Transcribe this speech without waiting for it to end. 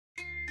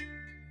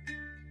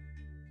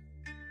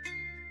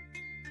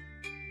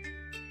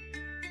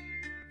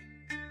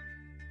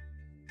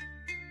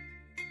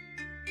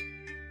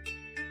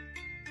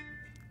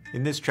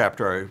In this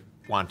chapter,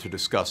 I want to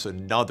discuss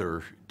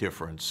another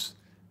difference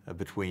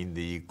between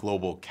the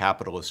global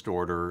capitalist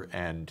order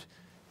and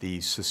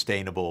the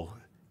sustainable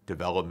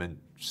development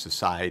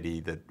society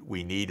that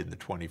we need in the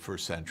 21st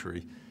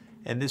century.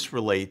 And this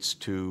relates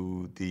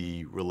to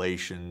the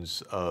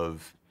relations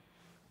of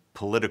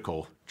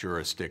political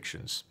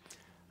jurisdictions,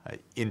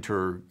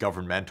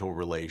 intergovernmental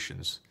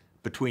relations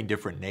between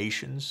different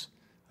nations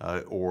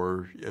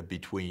or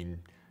between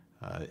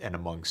and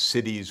among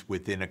cities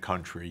within a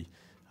country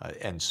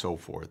and so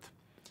forth.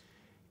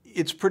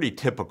 It's pretty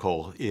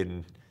typical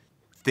in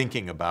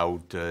thinking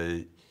about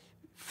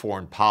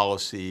foreign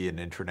policy and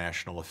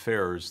international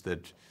affairs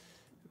that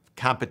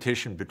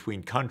competition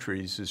between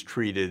countries is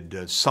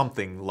treated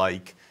something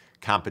like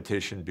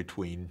competition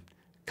between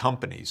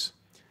companies,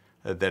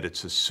 that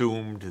it's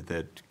assumed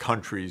that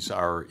countries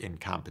are in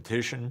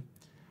competition,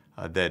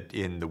 that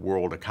in the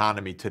world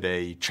economy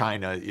today,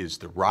 China is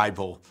the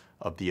rival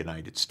of the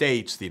United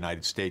States. The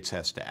United States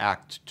has to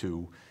act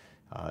to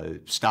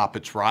stop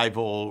its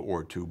rival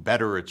or to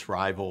better its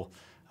rival,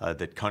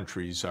 that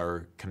countries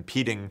are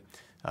competing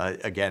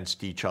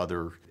against each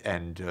other,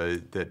 and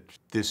that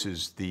this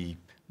is the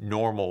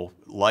normal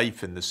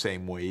life in the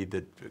same way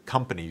that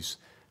companies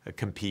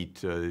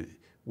compete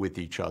with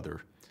each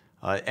other.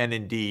 And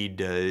indeed,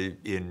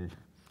 in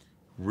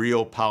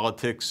real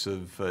politics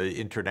of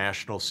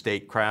international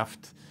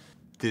statecraft,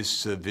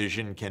 this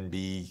vision can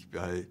be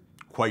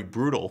quite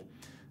brutal,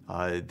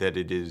 that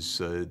it is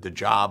the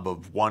job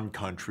of one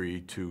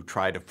country to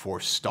try to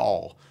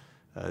forestall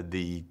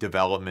the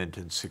development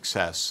and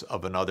success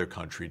of another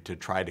country, to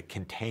try to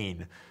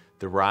contain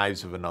the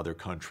rise of another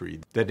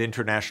country, that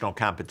international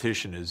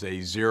competition is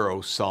a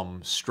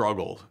zero-sum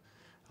struggle.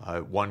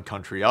 One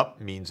country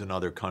up means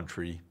another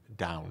country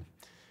down.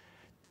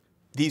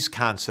 These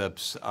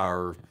concepts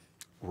are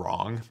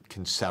wrong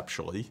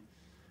conceptually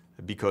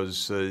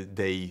because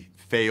they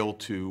fail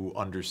to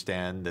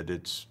understand that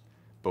it's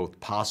both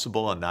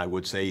possible and I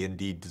would say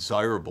indeed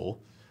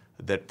desirable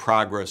that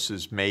progress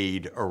is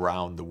made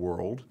around the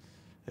world,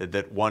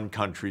 that one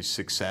country's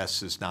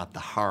success is not the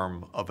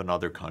harm of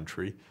another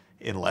country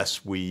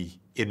unless we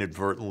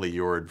inadvertently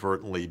or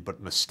advertently but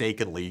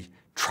mistakenly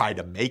try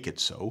to make it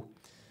so,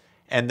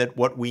 and that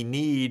what we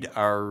need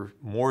are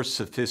more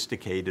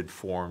sophisticated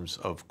forms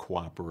of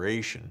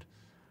cooperation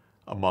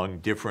among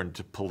different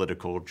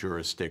political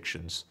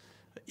jurisdictions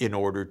in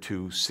order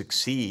to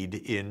succeed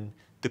in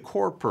the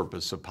core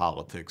purpose of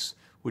politics,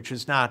 which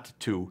is not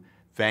to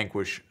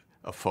vanquish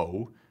a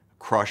foe,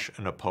 crush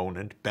an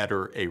opponent,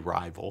 better a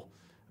rival,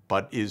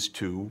 but is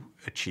to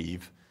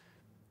achieve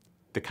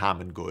the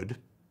common good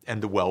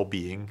and the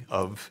well-being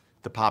of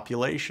the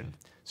population,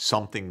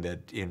 something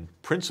that in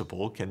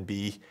principle can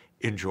be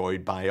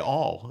enjoyed by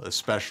all,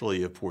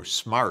 especially if we're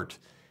smart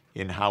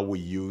in how we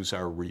use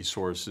our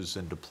resources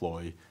and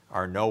deploy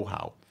our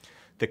know-how.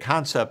 The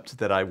concept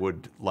that I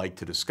would like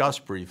to discuss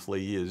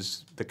briefly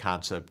is the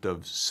concept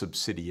of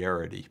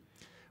subsidiarity,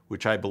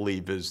 which I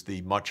believe is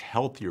the much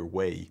healthier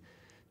way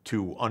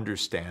to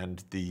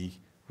understand the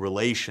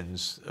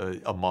relations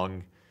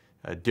among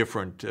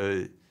different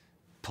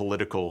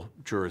political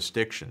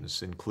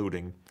jurisdictions,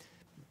 including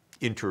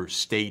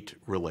interstate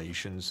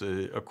relations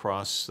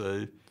across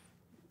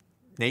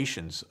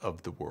nations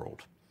of the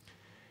world.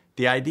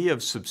 The idea of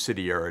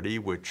subsidiarity,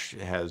 which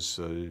has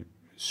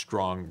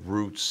strong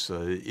roots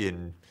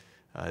in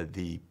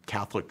the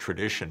Catholic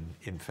tradition,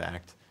 in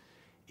fact,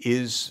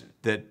 is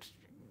that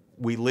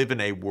we live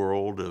in a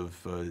world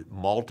of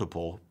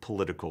multiple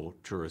political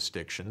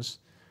jurisdictions,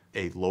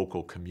 a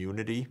local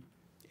community,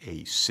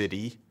 a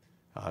city,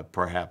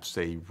 perhaps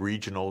a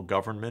regional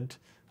government,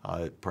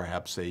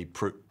 perhaps a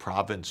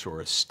province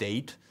or a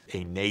state,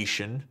 a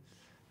nation,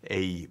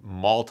 a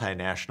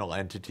multinational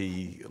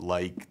entity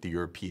like the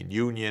European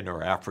Union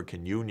or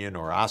African Union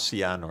or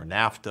ASEAN or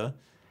NAFTA,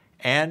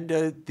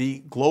 and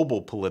the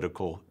global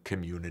political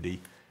community,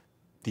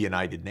 the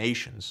United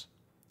Nations,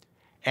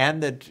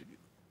 and that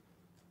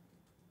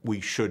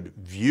we should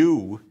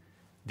view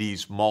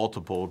these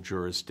multiple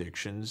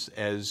jurisdictions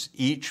as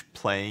each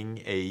playing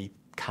a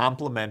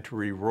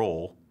complementary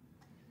role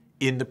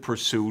in the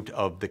pursuit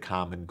of the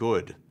common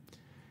good.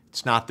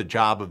 It's not the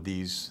job of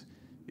these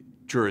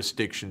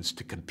jurisdictions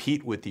to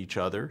compete with each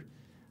other.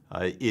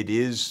 It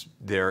is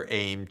their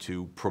aim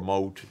to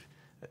promote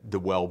the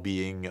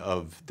well-being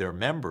of their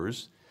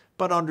members,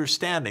 but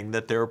understanding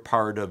that they're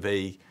part of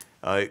a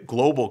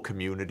global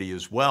community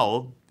as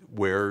well,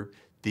 where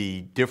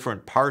the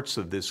different parts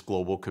of this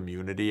global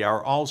community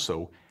are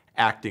also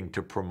acting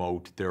to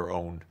promote their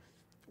own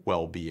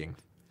well-being.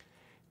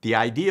 The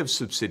idea of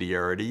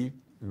subsidiarity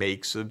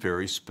makes a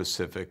very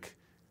specific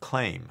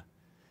claim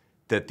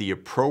that the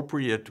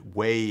appropriate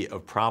way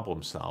of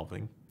problem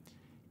solving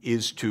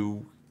is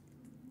to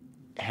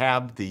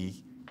have the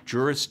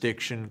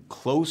jurisdiction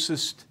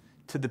closest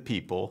to the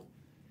people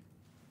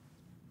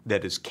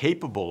that is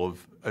capable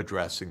of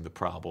addressing the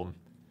problem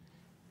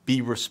be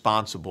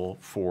responsible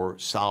for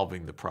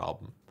solving the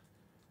problem.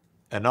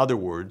 In other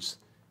words,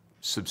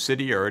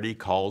 subsidiarity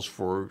calls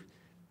for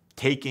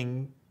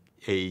taking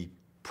a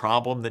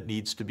problem that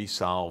needs to be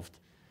solved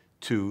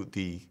to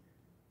the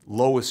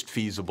lowest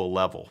feasible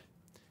level.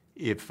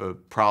 If a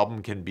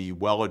problem can be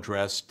well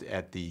addressed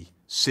at the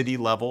city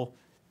level,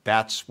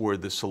 that's where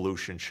the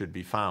solution should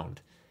be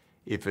found.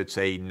 If it's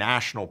a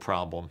national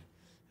problem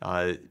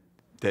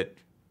that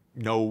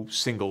no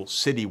single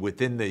city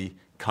within the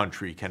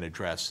country can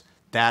address,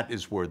 that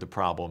is where the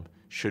problem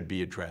should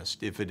be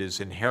addressed. If it is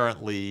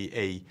inherently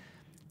a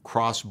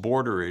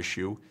cross-border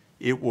issue,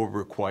 it will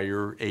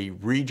require a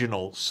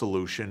regional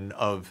solution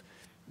of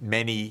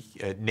many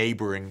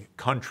neighboring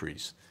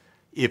countries.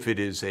 If it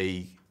is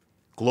a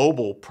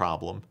global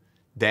problem,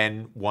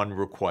 then one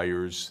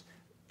requires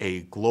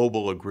a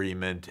global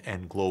agreement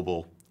and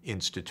global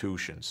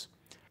institutions.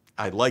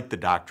 I like the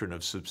doctrine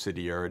of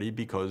subsidiarity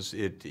because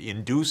it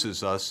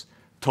induces us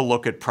to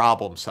look at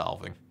problem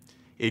solving.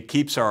 It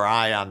keeps our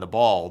eye on the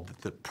ball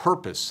that the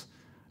purpose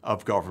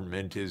of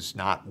government is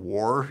not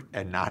war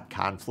and not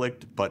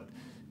conflict, but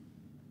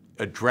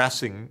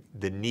addressing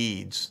the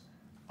needs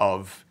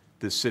of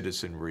the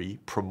citizenry,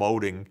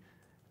 promoting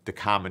the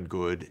common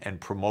good,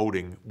 and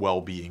promoting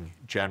well-being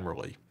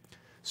generally.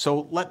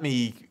 So let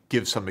me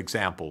give some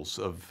examples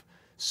of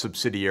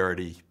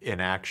subsidiarity in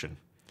action.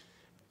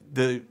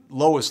 The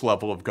lowest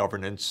level of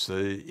governance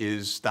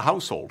is the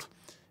household.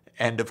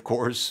 And of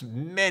course,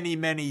 many,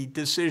 many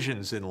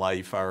decisions in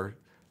life are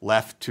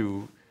left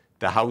to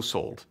the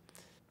household.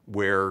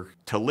 Where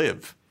to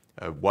live,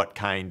 what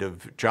kind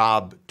of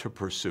job to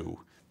pursue,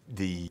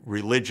 the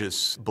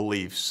religious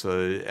beliefs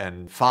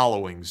and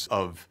followings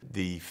of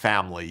the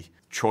family,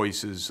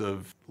 choices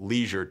of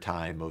leisure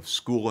time, of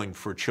schooling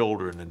for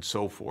children, and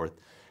so forth.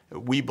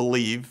 We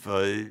believe,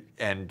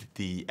 and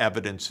the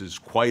evidence is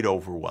quite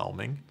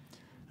overwhelming,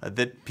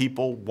 that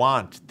people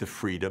want the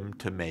freedom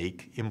to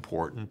make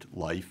important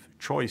life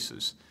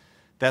choices.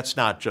 That's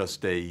not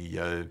just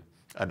an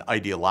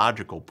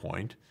ideological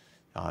point.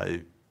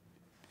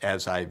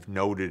 As I've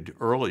noted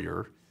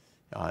earlier,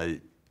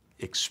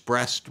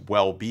 expressed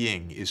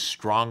well-being is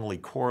strongly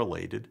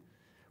correlated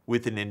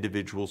with an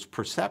individual's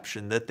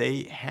perception that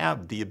they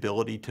have the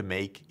ability to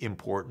make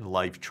important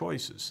life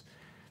choices.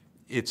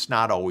 It's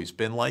not always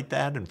been like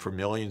that, and for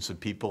millions of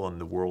people in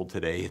the world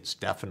today, it's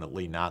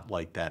definitely not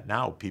like that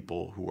now.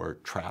 People who are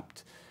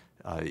trapped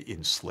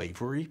in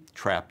slavery,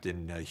 trapped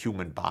in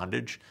human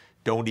bondage,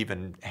 don't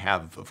even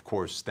have, of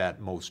course,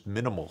 that most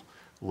minimal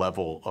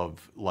level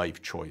of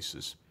life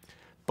choices.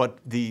 But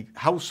the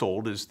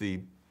household is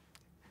the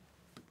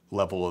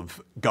level of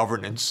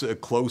governance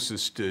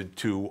closest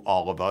to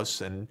all of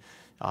us, and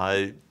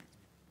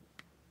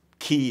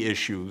key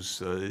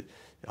issues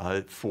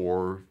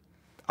for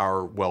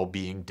our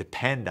well-being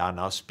depend on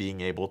us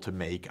being able to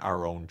make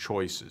our own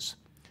choices.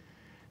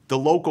 The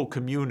local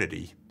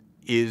community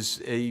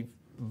is a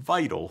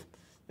vital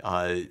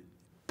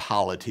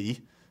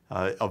polity,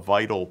 a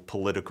vital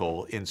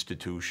political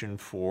institution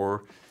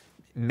for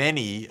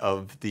many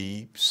of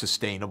the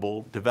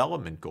sustainable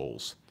development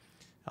goals.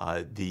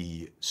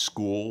 The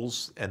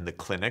schools and the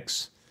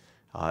clinics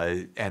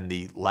and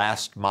the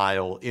last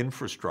mile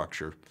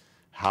infrastructure,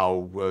 how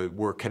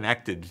we're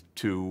connected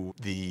to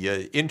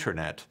the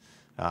internet,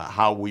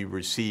 how we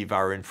receive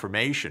our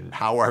information,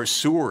 how our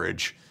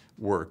sewerage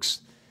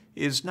works,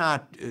 is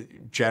not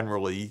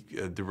generally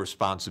the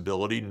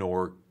responsibility,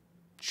 nor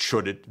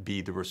should it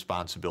be the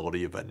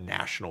responsibility of a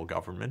national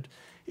government.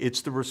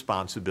 It's the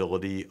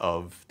responsibility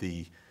of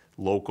the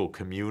local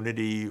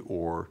community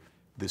or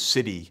the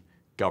city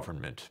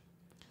government.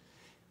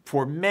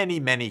 For many,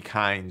 many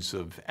kinds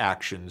of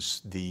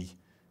actions, the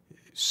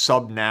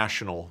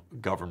subnational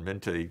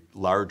government, a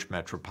large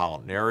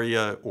metropolitan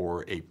area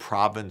or a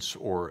province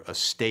or a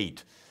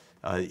state,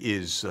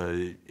 is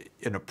an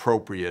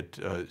appropriate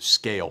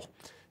scale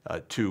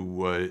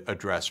to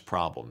address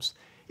problems.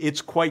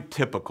 It's quite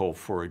typical,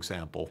 for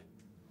example,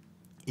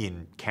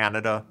 in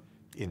Canada,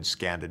 in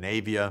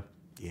Scandinavia,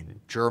 in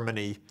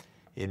Germany,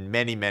 in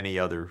many, many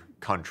other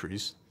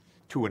countries,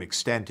 to an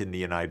extent in the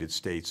United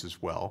States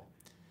as well,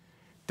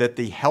 that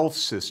the health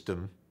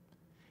system,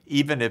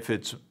 even if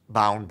it's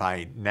bound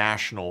by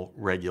national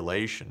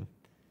regulation,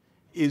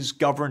 is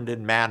governed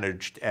and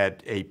managed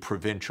at a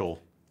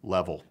provincial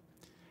level.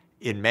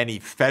 In many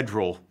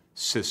federal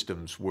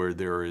systems where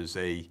there is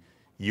a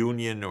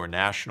union or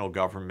national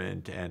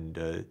government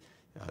and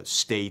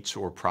states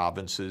or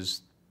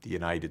provinces, the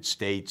United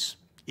States,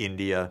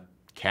 India,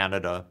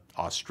 Canada,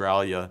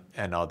 Australia,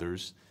 and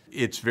others,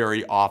 it's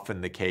very often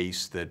the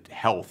case that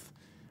health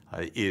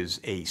is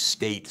a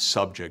state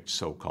subject,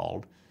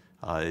 so-called,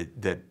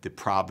 that the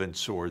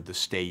province or the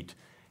state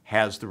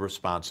has the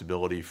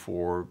responsibility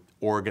for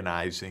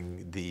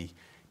organizing the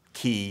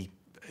key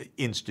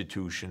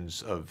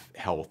institutions of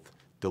health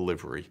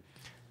delivery.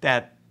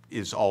 That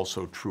is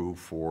also true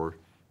for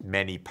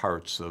many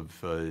parts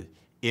of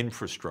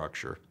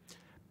infrastructure.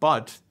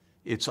 But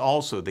it's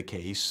also the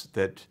case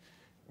that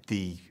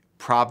the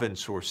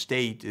province or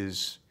state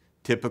is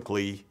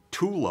typically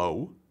too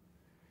low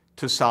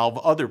to solve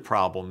other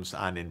problems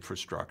on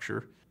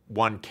infrastructure.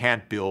 One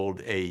can't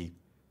build a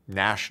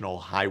national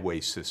highway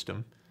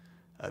system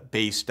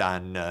based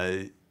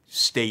on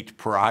state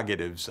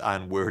prerogatives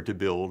on where to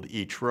build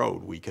each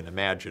road. We can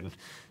imagine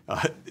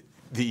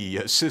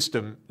the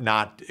system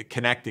not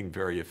connecting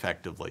very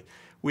effectively.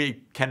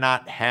 We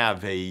cannot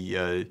have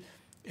an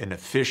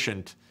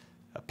efficient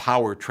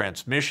power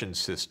transmission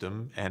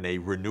system and a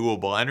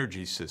renewable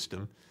energy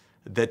system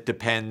that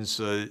depends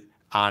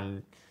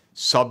on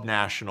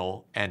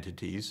subnational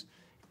entities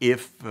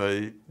if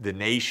the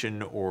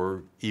nation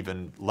or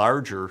even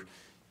larger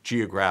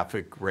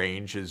geographic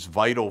range is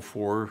vital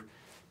for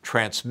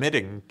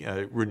transmitting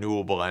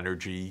renewable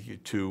energy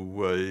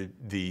to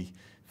the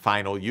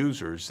final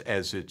users,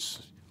 as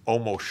it's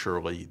almost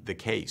surely the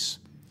case.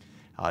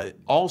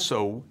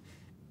 Also,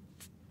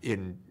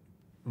 in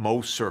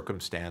most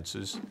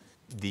circumstances,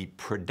 the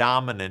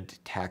predominant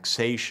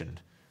taxation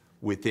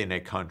within a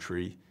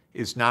country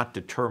is not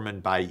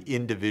determined by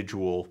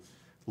individual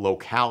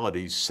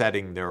localities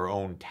setting their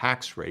own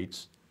tax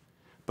rates,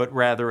 but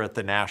rather at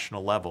the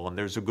national level, and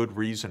there's a good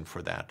reason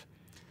for that.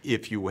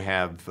 If you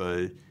have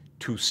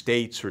two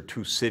states or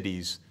two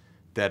cities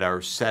that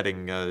are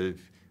setting a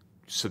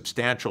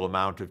substantial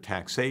amount of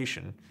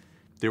taxation,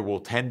 there will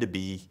tend to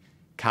be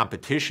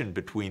competition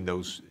between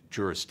those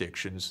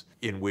jurisdictions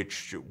in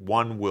which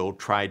one will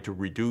try to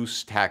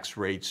reduce tax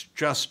rates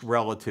just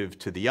relative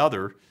to the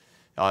other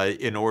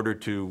in order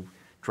to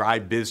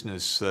drive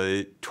business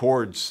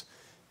towards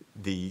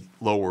the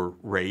lower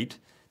rate.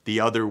 The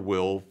other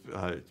will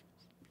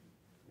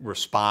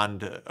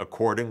respond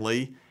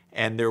accordingly,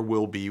 and there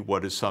will be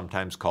what is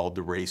sometimes called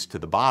the race to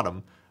the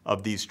bottom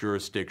of these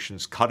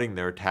jurisdictions cutting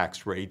their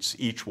tax rates,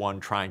 each one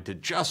trying to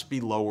just be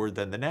lower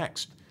than the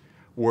next.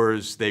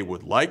 Whereas they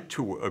would like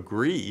to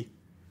agree,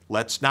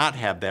 let's not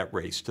have that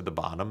race to the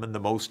bottom, and the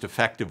most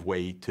effective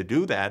way to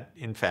do that,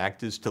 in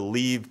fact, is to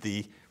leave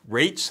the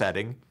rate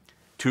setting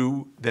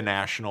to the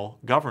national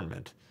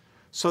government.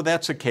 So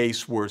that's a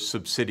case where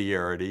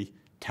subsidiarity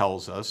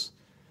tells us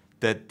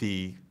that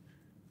the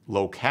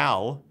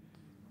locale,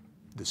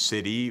 the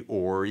city,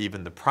 or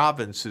even the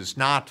province is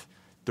not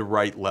the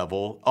right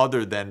level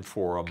other than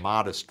for a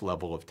modest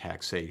level of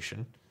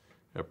taxation,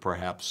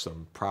 perhaps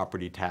some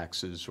property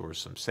taxes or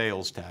some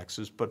sales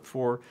taxes, but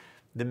for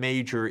the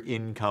major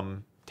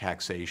income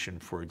taxation,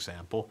 for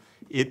example,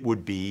 it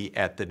would be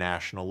at the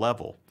national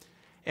level.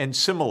 And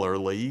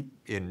similarly,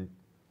 in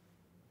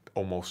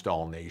almost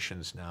all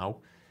nations now,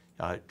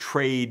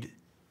 trade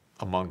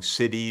among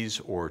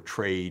cities or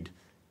trade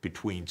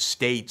between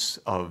states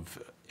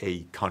of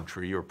a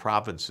country or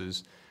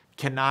provinces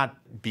cannot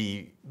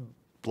be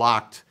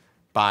blocked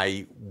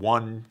by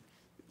one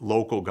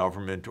local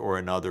government or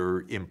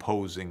another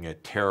imposing a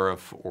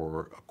tariff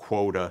or a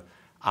quota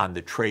on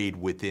the trade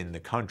within the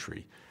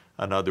country.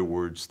 In other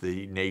words,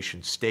 the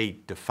nation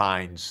state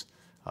defines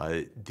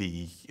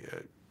the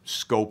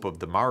scope of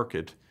the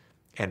market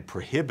and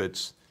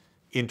prohibits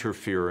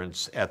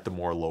interference at the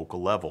more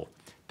local level.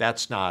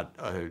 That's not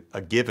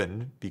a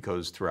given,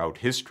 because throughout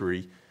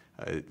history,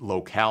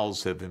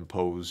 locales have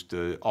imposed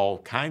all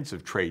kinds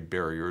of trade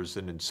barriers,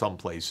 and in some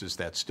places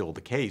that's still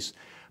the case.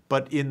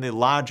 But in the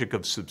logic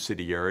of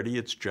subsidiarity,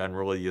 it's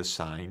generally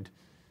assigned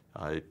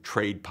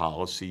trade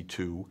policy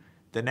to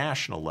the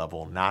national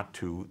level, not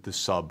to the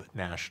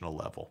sub-national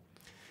level.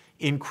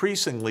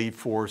 Increasingly,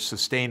 for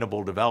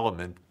sustainable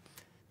development,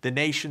 the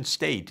nation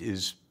state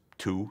is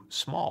too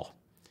small.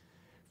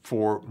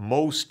 For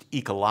most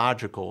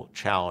ecological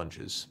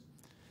challenges,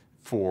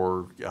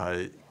 for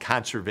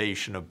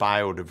conservation of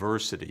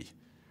biodiversity,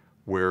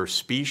 where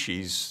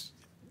species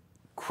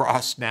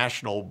cross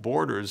national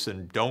borders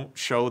and don't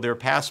show their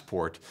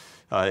passport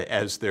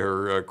as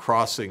they're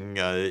crossing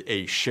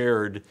a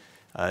shared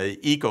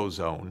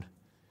ecozone,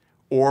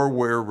 or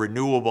where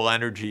renewable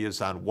energy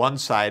is on one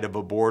side of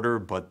a border,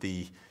 but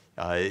the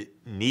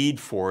need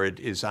for it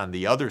is on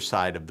the other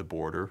side of the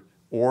border,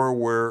 or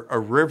where a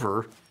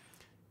river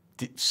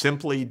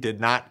simply did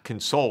not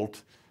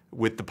consult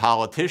with the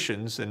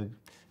politicians and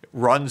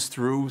runs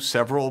through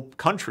several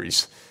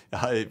countries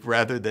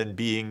rather than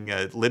being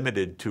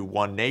limited to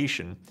one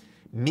nation,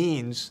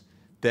 means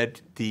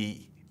that the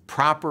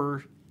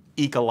proper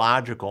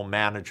ecological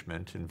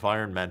management,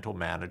 environmental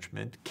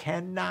management,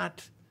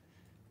 cannot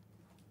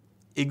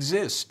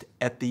exist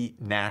at the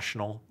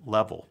national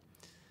level.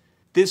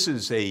 This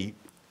is a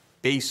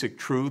basic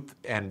truth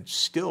and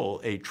still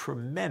a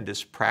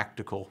tremendous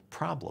practical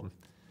problem.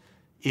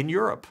 In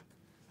Europe,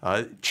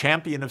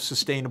 champion of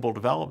sustainable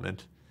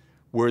development,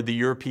 where the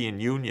European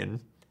Union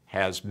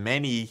has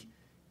many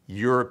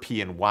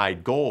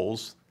European-wide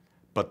goals,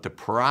 but the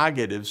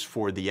prerogatives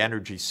for the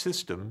energy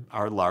system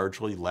are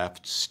largely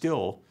left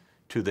still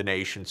to the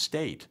nation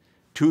state,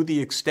 to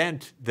the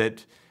extent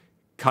that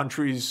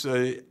countries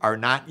are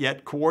not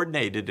yet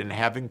coordinated in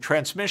having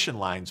transmission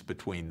lines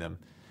between them,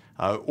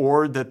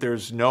 or that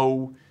there's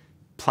no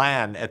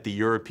plan at the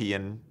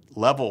European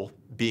level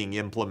being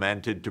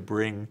implemented to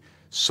bring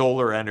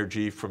solar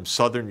energy from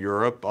Southern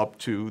Europe up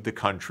to the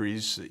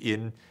countries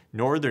in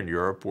Northern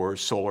Europe where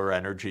solar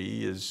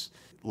energy is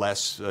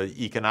less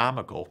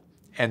economical,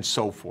 and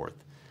so forth.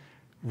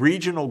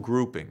 Regional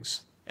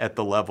groupings at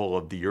the level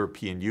of the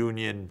European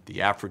Union,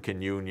 the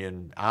African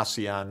Union,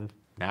 ASEAN,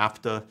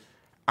 NAFTA,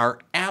 are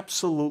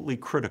absolutely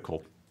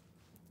critical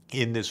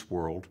in this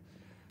world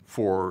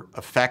for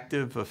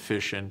effective,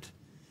 efficient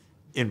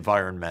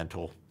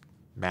environmental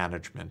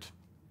management.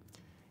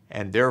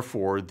 And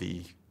therefore,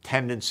 the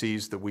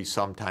tendencies that we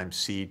sometimes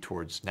see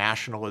towards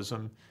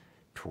nationalism,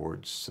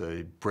 towards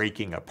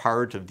breaking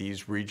apart of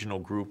these regional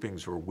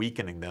groupings or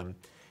weakening them,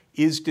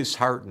 is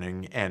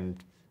disheartening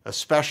and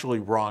especially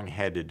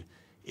wrong-headed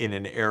in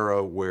an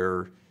era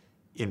where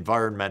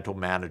environmental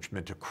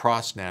management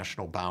across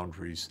national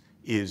boundaries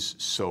is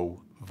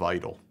so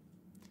vital.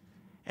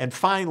 And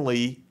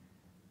finally,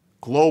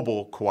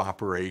 global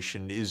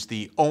cooperation is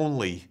the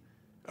only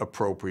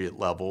appropriate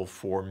level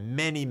for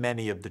many,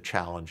 many of the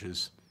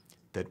challenges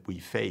that we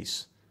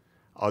face.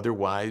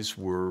 Otherwise,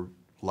 we're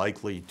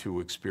likely to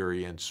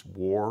experience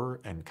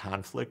war and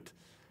conflict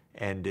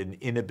and an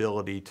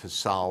inability to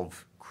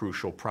solve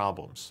crucial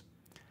problems.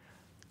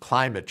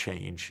 Climate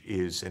change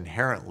is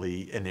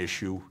inherently an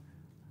issue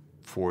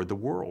for the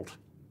world.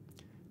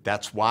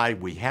 That's why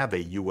we have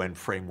a UN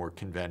Framework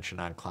Convention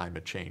on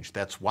Climate Change.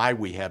 That's why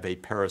we have a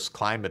Paris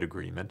Climate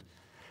Agreement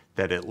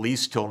that at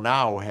least till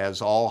now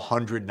has all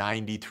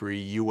 193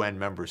 UN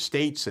member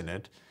states in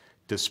it,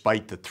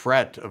 despite the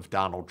threat of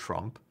Donald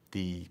Trump,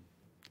 the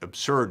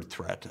absurd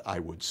threat, I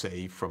would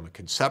say, from a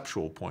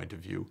conceptual point of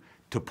view,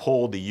 to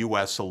pull the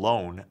US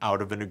alone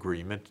out of an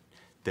agreement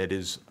that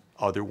is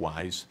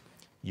otherwise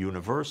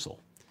universal.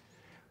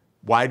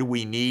 Why do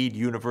we need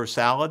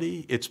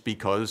universality? It's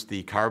because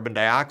the carbon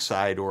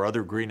dioxide or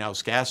other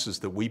greenhouse gases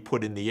that we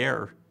put in the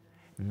air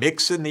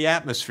mix in the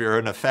atmosphere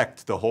and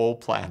affect the whole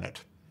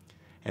planet.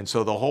 And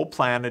so the whole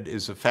planet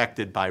is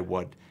affected by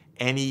what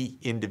any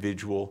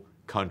individual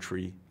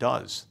country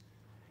does.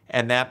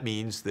 And that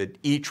means that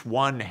each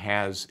one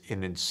has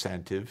an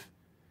incentive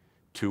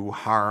to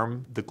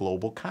harm the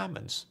global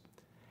commons.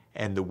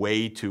 And the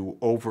way to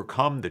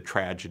overcome the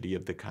tragedy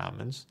of the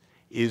commons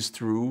is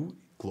through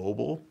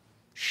global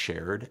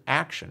shared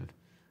action,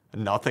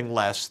 nothing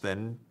less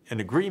than an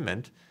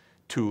agreement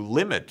to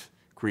limit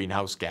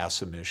greenhouse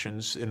gas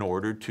emissions in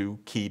order to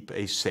keep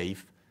a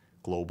safe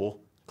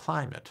global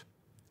climate.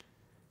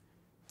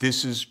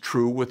 This is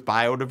true with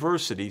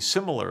biodiversity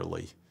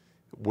similarly,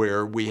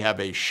 where we have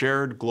a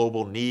shared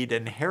global need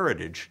and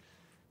heritage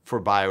for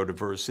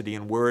biodiversity,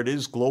 and where it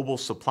is global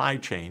supply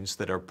chains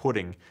that are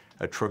putting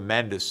a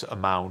tremendous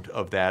amount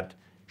of that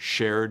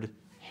shared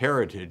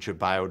heritage of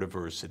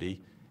biodiversity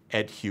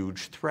at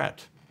huge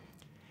threat.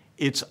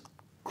 It's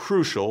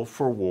crucial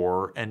for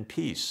war and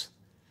peace.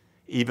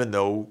 Even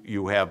though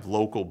you have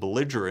local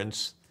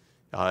belligerents,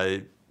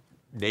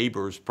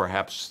 neighbors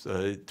perhaps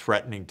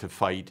threatening to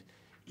fight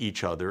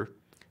each other,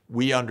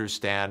 we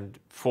understand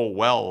full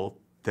well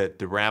that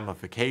the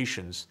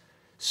ramifications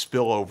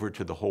spill over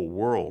to the whole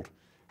world.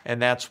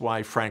 And that's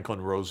why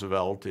Franklin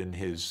Roosevelt, in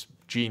his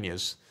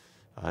genius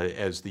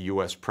as the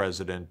US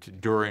president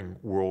during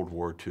World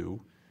War II,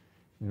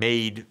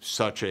 made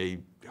such a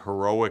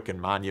heroic and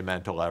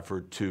monumental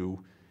effort to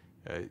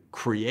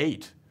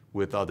create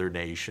with other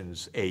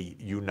nations a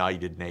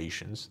United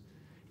Nations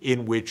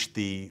in which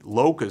the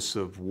locus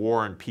of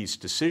war and peace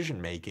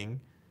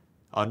decision-making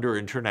under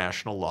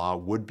international law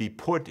would be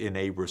put in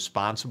a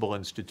responsible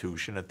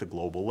institution at the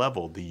global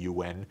level, the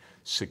UN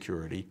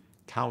Security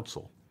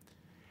Council.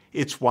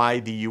 It's why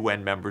the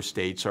UN member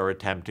states are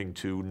attempting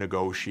to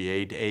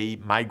negotiate a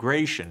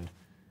migration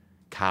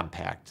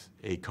compact,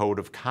 a code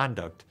of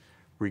conduct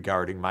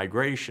regarding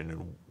migration,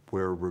 and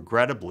where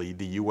regrettably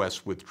the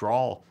US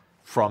withdrawal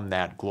from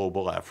that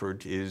global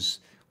effort is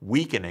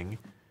weakening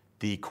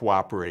the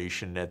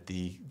cooperation at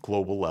the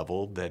global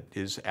level that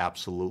is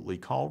absolutely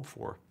called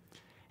for.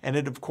 And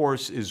it, of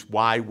course, is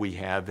why we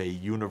have a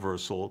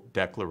universal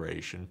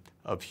declaration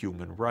of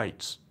human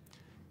rights,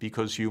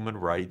 because human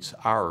rights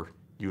are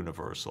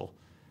universal,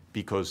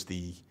 because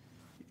the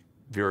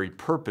very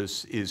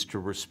purpose is to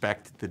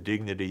respect the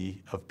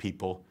dignity of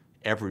people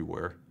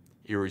everywhere,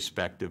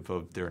 irrespective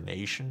of their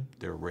nation,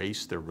 their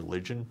race, their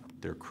religion,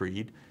 their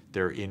creed,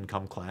 their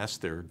income class,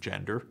 their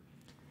gender.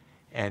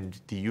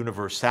 And the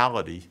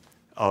universality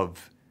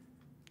of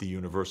the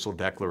Universal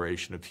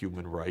Declaration of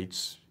Human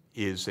Rights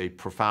is a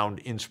profound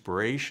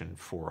inspiration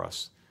for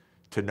us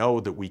to know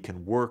that we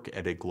can work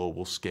at a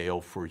global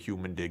scale for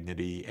human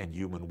dignity and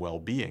human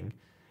well-being,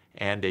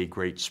 and a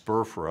great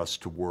spur for us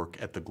to work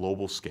at the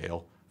global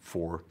scale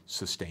for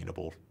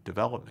sustainable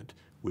development,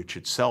 which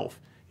itself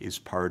is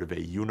part of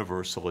a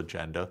universal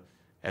agenda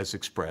as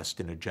expressed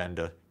in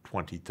Agenda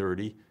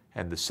 2030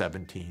 and the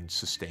 17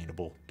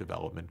 Sustainable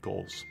Development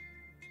Goals.